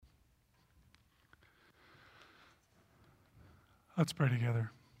Let's pray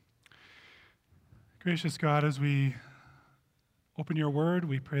together. Gracious God, as we open your word,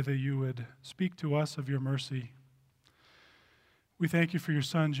 we pray that you would speak to us of your mercy. We thank you for your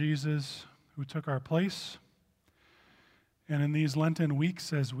Son, Jesus, who took our place. And in these Lenten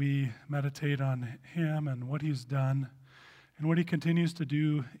weeks, as we meditate on him and what he's done and what he continues to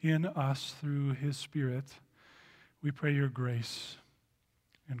do in us through his Spirit, we pray your grace.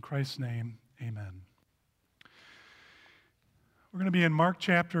 In Christ's name, amen. We're going to be in Mark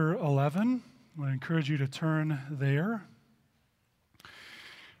chapter 11. I want to encourage you to turn there.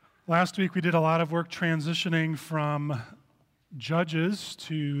 Last week we did a lot of work transitioning from Judges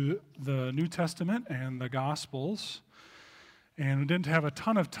to the New Testament and the Gospels, and we didn't have a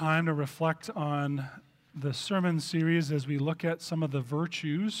ton of time to reflect on the sermon series as we look at some of the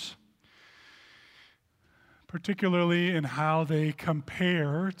virtues, particularly in how they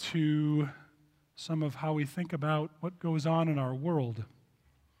compare to some of how we think about what goes on in our world.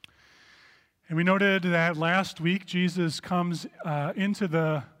 And we noted that last week Jesus comes into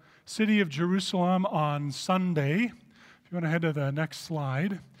the city of Jerusalem on Sunday. If you want to head to the next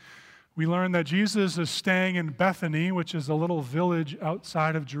slide, we learned that Jesus is staying in Bethany, which is a little village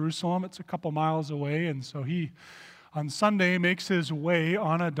outside of Jerusalem. It's a couple miles away, and so he, on Sunday, makes his way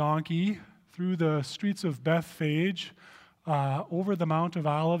on a donkey through the streets of Bethphage, over the Mount of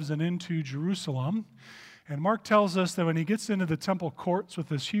Olives and into Jerusalem. And Mark tells us that when he gets into the temple courts with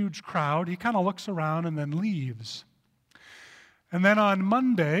this huge crowd, he kind of looks around and then leaves. And then on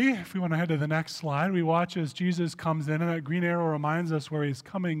Monday, if we want to head to the next slide, we watch as Jesus comes in, and that green arrow reminds us where he's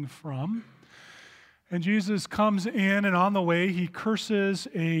coming from. And Jesus comes in, and on the way, he curses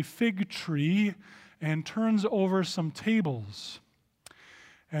a fig tree and turns over some tables.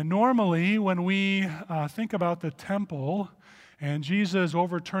 And normally, when we think about the temple and Jesus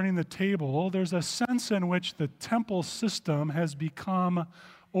overturning the table, there's a sense in which the temple system has become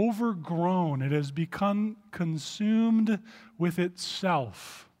overgrown. It has become consumed with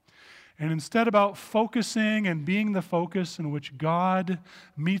itself. And instead about focusing and being the focus in which God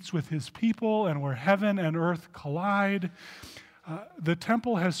meets with his people and where heaven and earth collide, the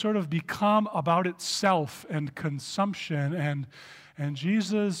temple has sort of become about itself and consumption, and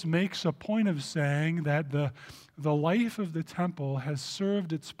Jesus makes a point of saying that the life of the temple has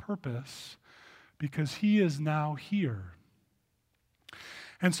served its purpose because he is now here.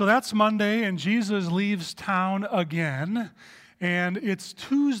 And so that's Monday, and Jesus leaves town again, and it's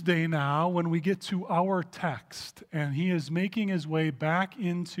Tuesday now when we get to our text, and he is making his way back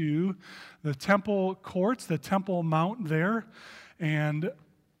into the temple courts, the Temple Mount there, and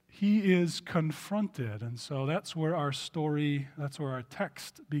he is confronted. And so that's where our story, that's where our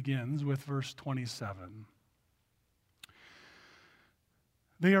text begins with verse 27.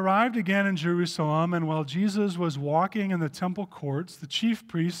 They arrived again in Jerusalem, and while Jesus was walking in the temple courts, the chief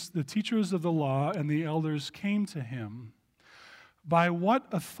priests, the teachers of the law, and the elders came to him. "By what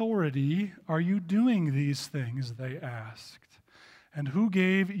authority are you doing these things?" they asked. "And who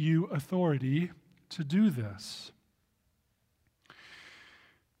gave you authority to do this?"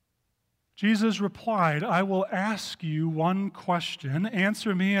 Jesus replied, "I will ask you one question.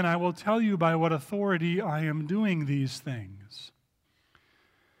 Answer me, and I will tell you by what authority I am doing these things.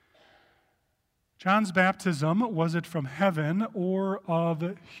 John's baptism, was it from heaven or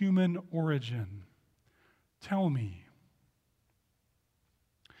of human origin? Tell me."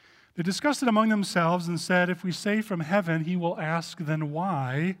 They discussed it among themselves and said, "If we say from heaven, he will ask, then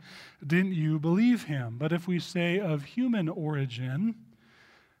why didn't you believe him? But if we say of human origin,"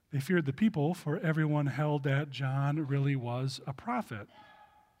 they feared the people, for everyone held that John really was a prophet.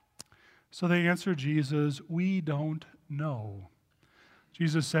 So they answered Jesus, "We don't know."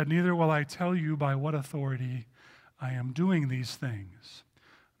 Jesus said, "Neither will I tell you by what authority I am doing these things."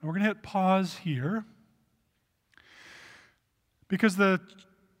 And we're going to hit pause here because the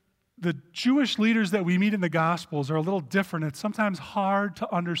Jewish leaders that we meet in the Gospels are a little different. It's sometimes hard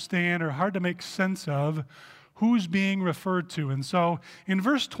to understand or hard to make sense of who's being referred to. And so in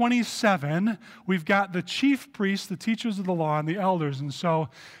verse 27, we've got the chief priests, the teachers of the law, and the elders. And so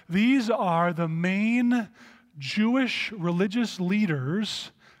these are the main Jewish religious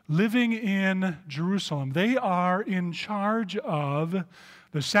leaders living in Jerusalem. They are in charge of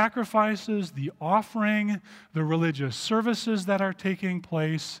the sacrifices, the offering, the religious services that are taking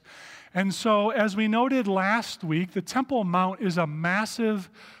place. And so, as we noted last week, the Temple Mount is a massive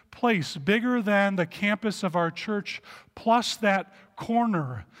place, bigger than the campus of our church, plus that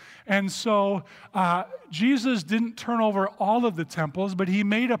corner. And so Jesus didn't turn over all of the temples, but he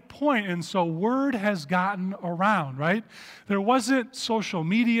made a point, and so word has gotten around, right? There wasn't social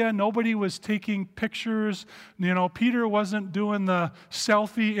media. Nobody was taking pictures. Peter wasn't doing the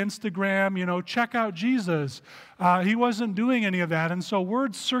selfie Instagram, check out Jesus. He wasn't doing any of that, and so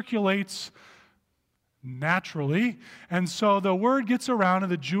word circulates naturally. And so the word gets around to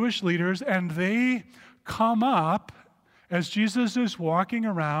the Jewish leaders, and they come up as Jesus is walking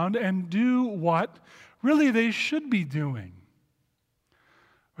around and do what really they should be doing.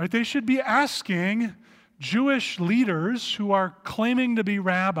 Right? They should be asking Jewish leaders who are claiming to be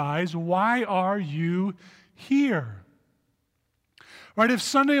rabbis, why are you here? Right? If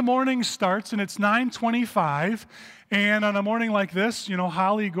Sunday morning starts and it's 9:25, and on a morning like this,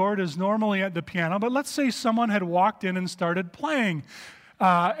 Holly Gord is normally at the piano, but let's say someone had walked in and started playing,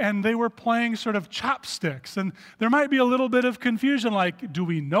 and they were playing sort of chopsticks, and there might be a little bit of confusion, like, do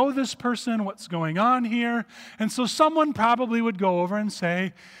we know this person? What's going on here? And so someone probably would go over and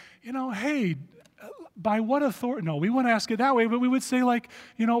say, hey, by what authority? No, we wouldn't ask it that way, but we would say,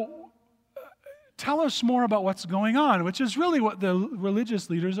 tell us more about what's going on, which is really what the religious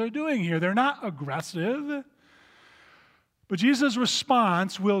leaders are doing here. They're not aggressive. But Jesus'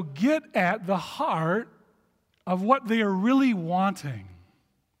 response will get at the heart of what they are really wanting.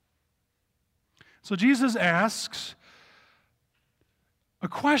 So Jesus asks a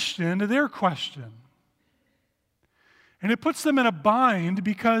question to their question. And it puts them in a bind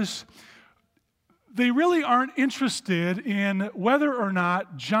because they really aren't interested in whether or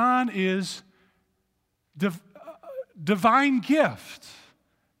not John is divine gift,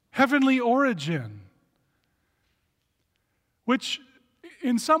 heavenly origin, which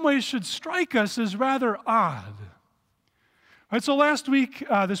in some ways should strike us as rather odd. Right, so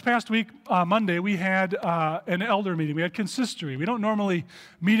this past week, Monday, we had an elder meeting. We had consistory. We don't normally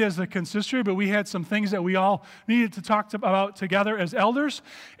meet as a consistory, but we had some things that we all needed to talk about together as elders.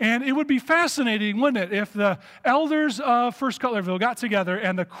 And it would be fascinating, wouldn't it, if the elders of First Cutlerville got together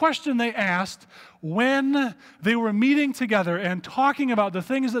and the question they asked when they were meeting together and talking about the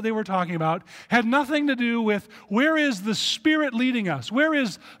things that they were talking about had nothing to do with where is the Spirit leading us? Where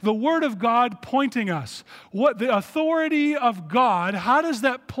is the Word of God pointing us? What the authority of God, how does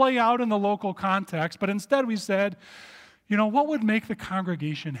that play out in the local context? But instead we said, what would make the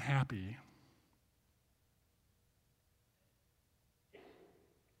congregation happy?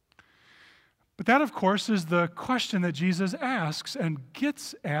 But that, of course, is the question that Jesus asks and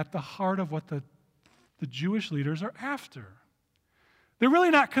gets at the heart of what the Jewish leaders are after. They're really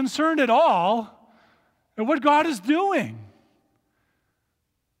not concerned at all at what God is doing.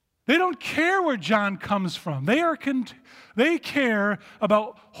 They don't care where John comes from. They care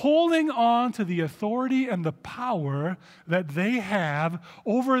about holding on to the authority and the power that they have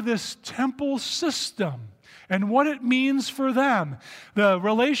over this temple system and what it means for them. The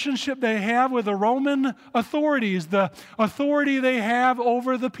relationship they have with the Roman authorities, the authority they have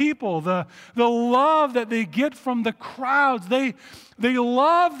over the people, the love that they get from the crowds. They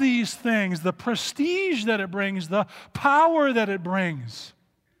love these things, the prestige that it brings, the power that it brings.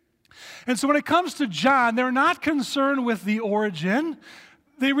 And so when it comes to John, they're not concerned with the origin.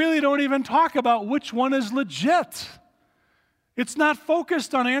 They really don't even talk about which one is legit. It's not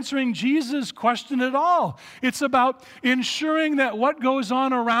focused on answering Jesus' question at all. It's about ensuring that what goes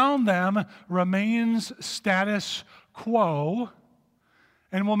on around them remains status quo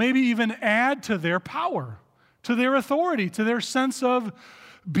and will maybe even add to their power, to their authority, to their sense of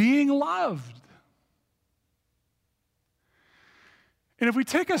being loved. And if we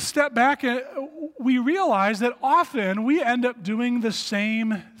take a step back, we realize that often we end up doing the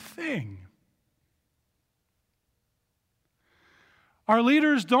same thing. Our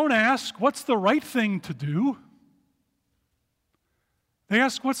leaders don't ask, what's the right thing to do? They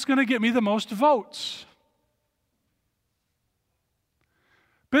ask, what's going to get me the most votes?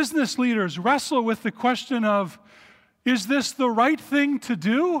 Business leaders wrestle with the question of, is this the right thing to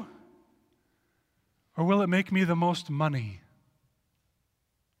do? Or will it make me the most money?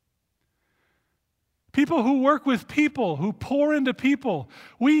 People who work with people, who pour into people.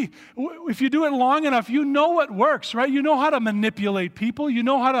 If you do it long enough, you know what works, right? You know how to manipulate people. You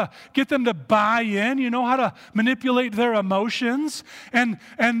know how to get them to buy in. You know how to manipulate their emotions. And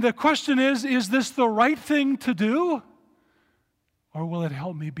the question is this the right thing to do? Or will it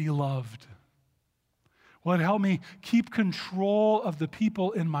help me be loved? Will it help me keep control of the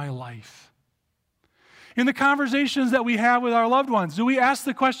people in my life? In the conversations that we have with our loved ones, do we ask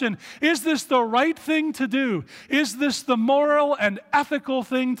the question, is this the right thing to do? Is this the moral and ethical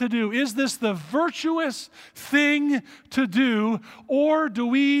thing to do? Is this the virtuous thing to do? Or do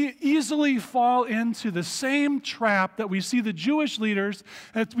we easily fall into the same trap that we see the Jewish leaders,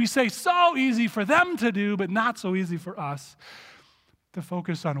 that we say so easy for them to do, but not so easy for us, to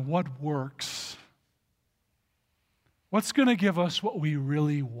focus on what works? What's going to give us what we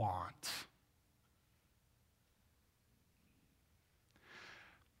really want?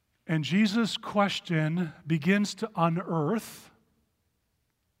 And Jesus' question begins to unearth,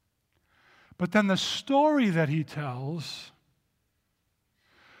 but then the story that he tells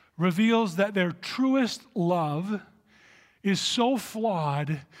reveals that their truest love is so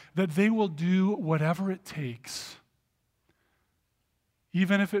flawed that they will do whatever it takes,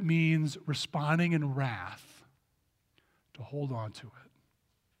 even if it means responding in wrath, to hold on to it.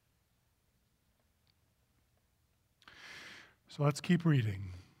 So let's keep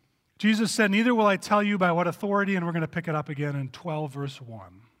reading. Jesus said, "Neither will I tell you by what authority," and we're going to pick it up again in 12, verse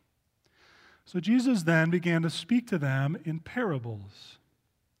 1. So Jesus then began to speak to them in parables.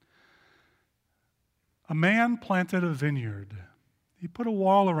 A man planted a vineyard. He put a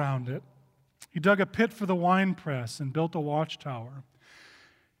wall around it. He dug a pit for the winepress and built a watchtower.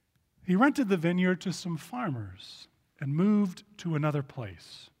 He rented the vineyard to some farmers and moved to another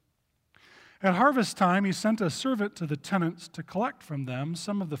place. At harvest time, he sent a servant to the tenants to collect from them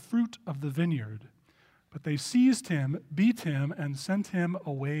some of the fruit of the vineyard. But they seized him, beat him, and sent him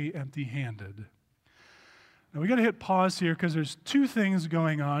away empty-handed. Now, we got to hit pause here because there's two things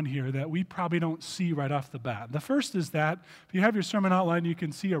going on here that we probably don't see right off the bat. The first is that, if you have your sermon outline, you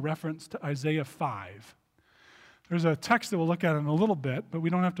can see a reference to Isaiah 5. There's a text that we'll look at in a little bit, but we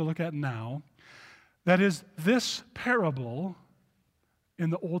don't have to look at now. That is this parable in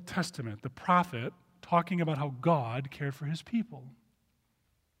the Old Testament, the prophet talking about how God cared for his people.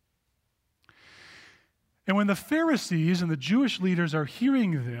 And when the Pharisees and the Jewish leaders are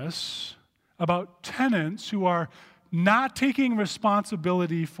hearing this about tenants who are not taking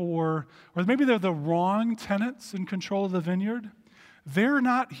responsibility for, or maybe they're the wrong tenants in control of the vineyard, they're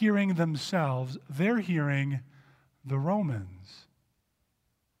not hearing themselves, they're hearing the Romans.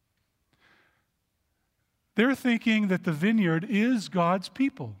 They're thinking that the vineyard is God's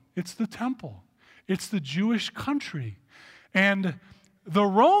people. It's the temple. It's the Jewish country. And the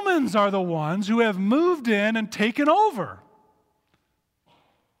Romans are the ones who have moved in and taken over.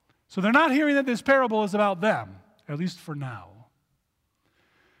 So they're not hearing that this parable is about them, at least for now.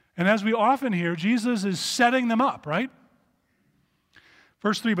 And as we often hear, Jesus is setting them up, right?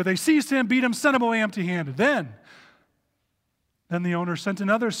 Verse 3, but they seized him, beat him, sent him away empty-handed. Then the owner sent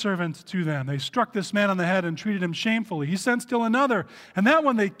another servant to them. They struck this man on the head and treated him shamefully. He sent still another, and that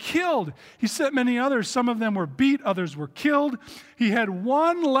one they killed. He sent many others. Some of them were beat, others were killed. He had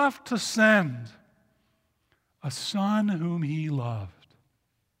one left to send, a son whom he loved.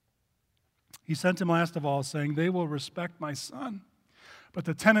 He sent him last of all, saying, they will respect my son. But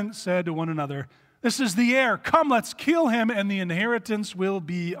the tenants said to one another, this is the heir. Come, let's kill him, and the inheritance will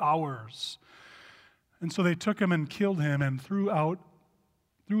be ours. And so they took him and killed him and threw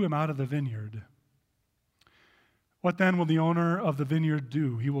him out of the vineyard. What then will the owner of the vineyard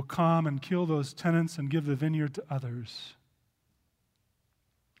do? He will come and kill those tenants and give the vineyard to others.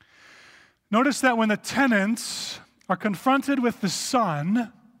 Notice that when the tenants are confronted with the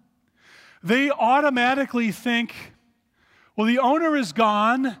son, they automatically think, well, the owner is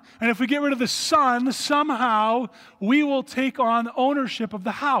gone, and if we get rid of the son, somehow we will take on ownership of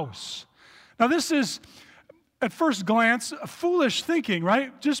the house. Now, this is, at first glance, foolish thinking,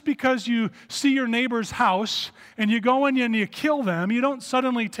 right? Just because you see your neighbor's house and you go in and you kill them, you don't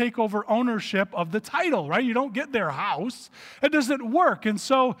suddenly take over ownership of the title, right? You don't get their house. It doesn't work. And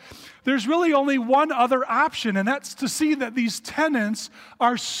so there's really only one other option, and that's to see that these tenants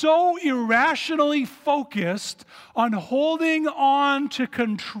are so irrationally focused on holding on to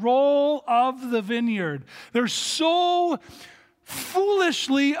control of the vineyard. They're so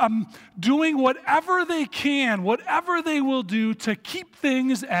foolishly doing whatever they can, whatever they will do to keep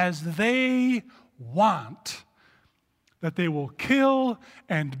things as they want, that they will kill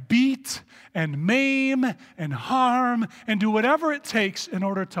and beat and maim and harm and do whatever it takes in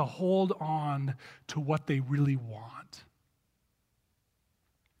order to hold on to what they really want.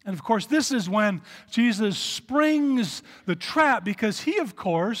 And of course, this is when Jesus springs the trap, because he, of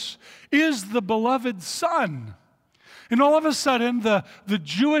course, is the beloved Son. And all of a sudden, the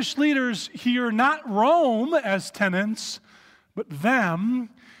Jewish leaders hear not Rome as tenants, but them.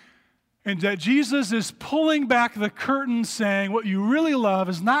 And that Jesus is pulling back the curtain saying what you really love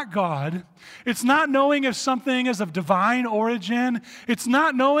is not God. It's not knowing if something is of divine origin. It's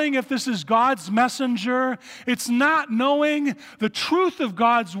not knowing if this is God's messenger. It's not knowing the truth of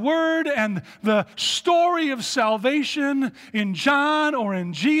God's word and the story of salvation in John or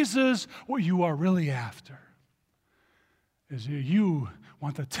in Jesus. What you are really after is you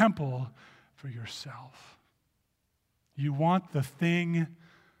want the temple for yourself. You want the thing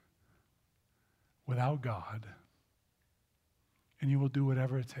without God, and you will do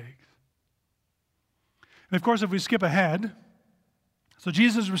whatever it takes. And of course, if we skip ahead, so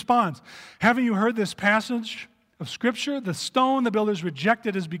Jesus responds, haven't you heard this passage of Scripture? The stone the builders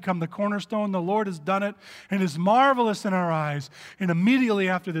rejected has become the cornerstone. The Lord has done it, and it is marvelous in our eyes. And immediately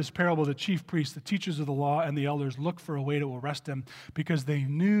after this parable, the chief priests, the teachers of the law, and the elders looked for a way to arrest him because they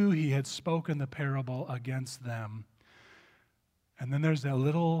knew he had spoken the parable against them. And then there's that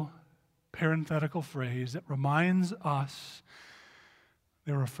little parenthetical phrase that reminds us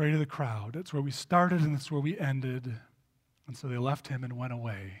they were afraid of the crowd. That's where we started and that's where we ended. And so they left him and went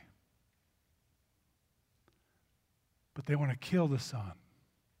away. But they want to kill the Son.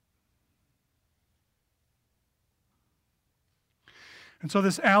 And so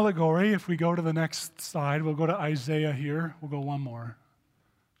this allegory, if we go to the next slide, we'll go to Isaiah here. We'll go one more.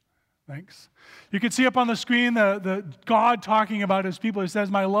 Thanks. You can see up on the screen the God talking about his people. He says,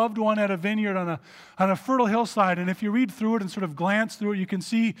 my loved one had a vineyard on a fertile hillside. And if you read through it and sort of glance through it, you can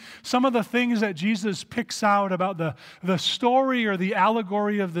see some of the things that Jesus picks out about the story or the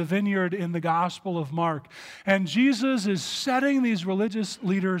allegory of the vineyard in the Gospel of Mark. And Jesus is setting these religious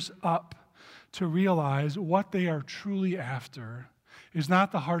leaders up to realize what they are truly after is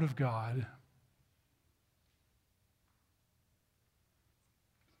not the heart of God.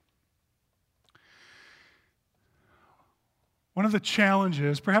 One of the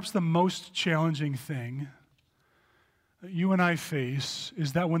challenges, perhaps the most challenging thing that you and I face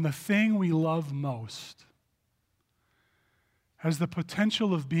is that when the thing we love most has the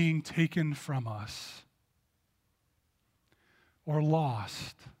potential of being taken from us or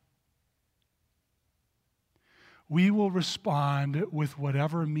lost, we will respond with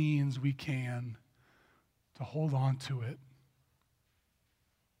whatever means we can to hold on to it.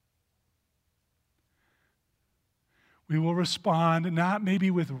 We will respond not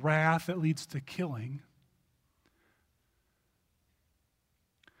maybe with wrath that leads to killing,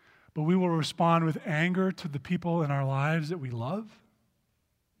 but we will respond with anger to the people in our lives that we love.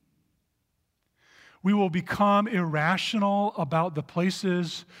 We will become irrational about the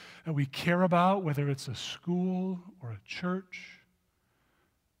places that we care about, whether it's a school or a church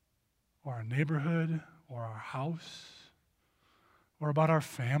or our neighborhood or our house or about our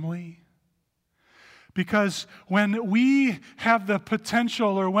family. Because when we have the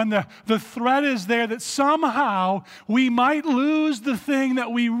potential or when the threat is there that somehow we might lose the thing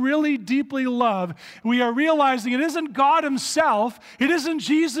that we really deeply love, we are realizing it isn't God himself, it isn't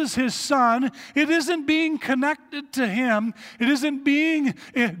Jesus his son, it isn't being connected to him, it isn't being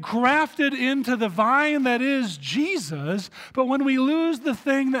grafted into the vine that is Jesus, but when we lose the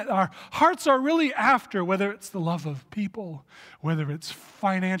thing that our hearts are really after, whether it's the love of people, whether it's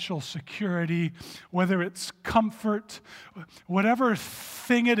financial security, whether it's comfort, whatever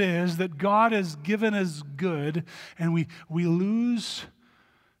thing it is that God has given as good, and we lose,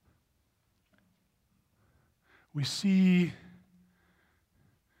 we see,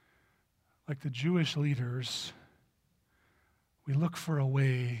 like the Jewish leaders, we look for a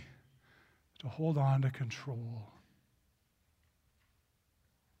way to hold on to control.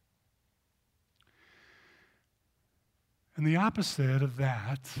 And the opposite of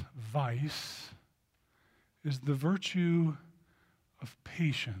that, vice, is the virtue of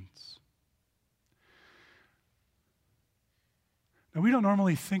patience. Now, we don't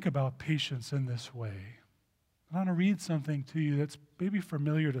normally think about patience in this way. I want to read something to you that's maybe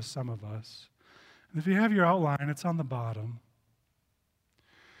familiar to some of us. And if you have your outline, it's on the bottom.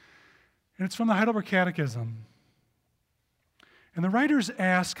 And it's from the Heidelberg Catechism. And the writers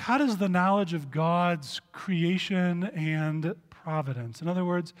ask, how does the knowledge of God's creation and providence, in other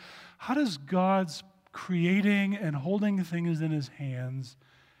words, how does God's creating and holding things in his hands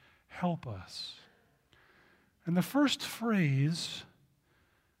help us? And the first phrase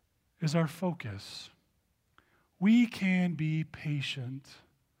is our focus. We can be patient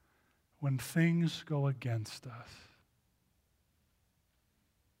when things go against us.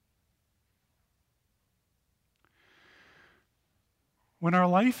 When our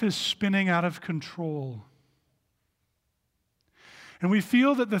life is spinning out of control, and we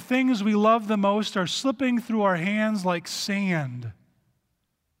feel that the things we love the most are slipping through our hands like sand,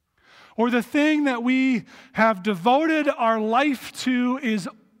 or the thing that we have devoted our life to is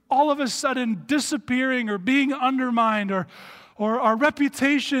all of a sudden disappearing or being undermined, or our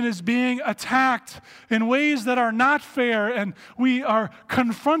reputation is being attacked in ways that are not fair, and we are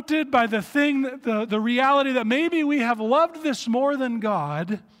confronted by the reality that maybe we have loved this more than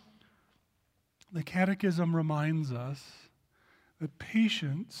God, the Catechism reminds us that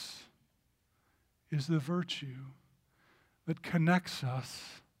patience is the virtue that connects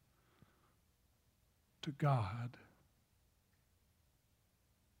us to God.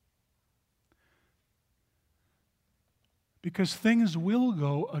 Because things will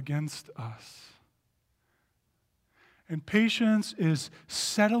go against us. And patience is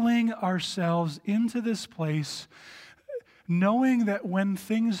settling ourselves into this place, knowing that when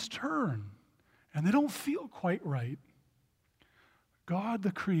things turn and they don't feel quite right, God,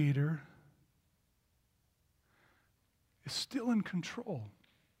 the Creator, is still in control.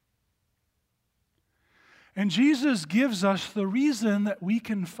 And Jesus gives us the reason that we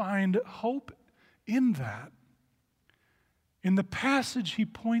can find hope in that, in the passage he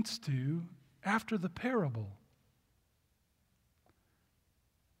points to after the parable.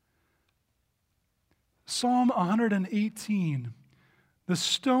 Psalm 118, the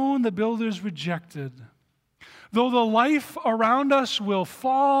stone the builders rejected. Though the life around us will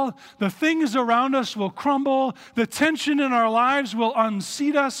fall, the things around us will crumble, the tension in our lives will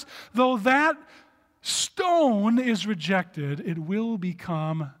unseat us, though that stone is rejected, it will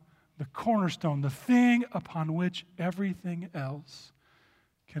become the cornerstone, the thing upon which everything else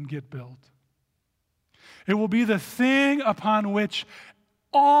can get built. It will be the thing upon which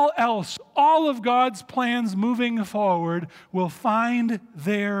all else, all of God's plans moving forward will find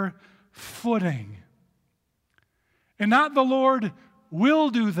their footing. And not the Lord will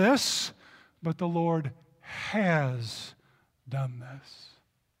do this, but the Lord has done this.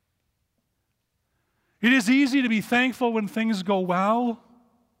 It is easy to be thankful when things go well.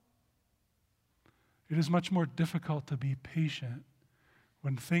 It is much more difficult to be patient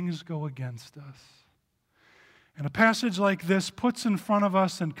when things go against us. And a passage like this puts in front of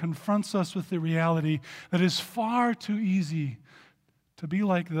us and confronts us with the reality that it is far too easy to be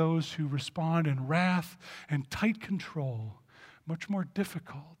like those who respond in wrath and tight control. Much more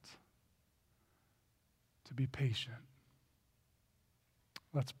difficult to be patient.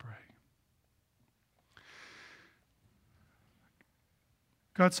 Let's pray.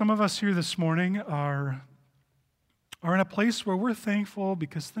 God, some of us here this morning are in a place where we're thankful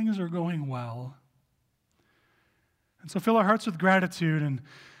because things are going well. And so fill our hearts with gratitude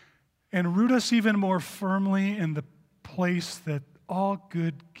and root us even more firmly in the place that all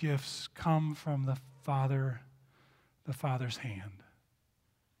good gifts come from the Father's hand.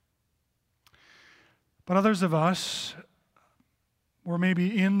 But others of us, we're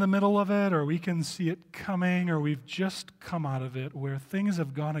maybe in the middle of it, or we can see it coming, or we've just come out of it where things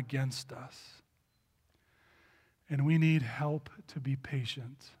have gone against us. And we need help to be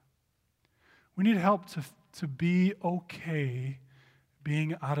patient. We need help to be okay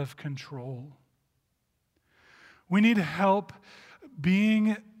being out of control. We need help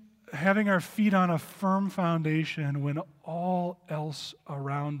having our feet on a firm foundation when all else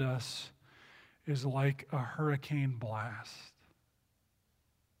around us is like a hurricane blast.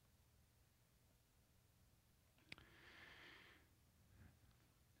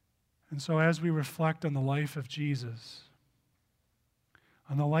 And so as we reflect on the life of Jesus,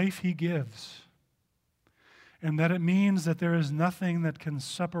 on the life he gives, and that it means that there is nothing that can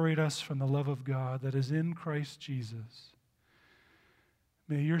separate us from the love of God that is in Christ Jesus,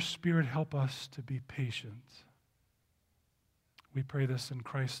 may your Spirit help us to be patient. We pray this in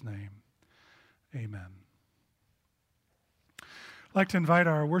Christ's name. Amen. I'd like to invite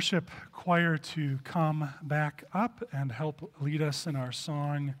our worship choir to come back up and help lead us in our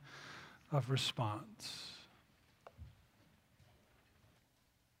song of response.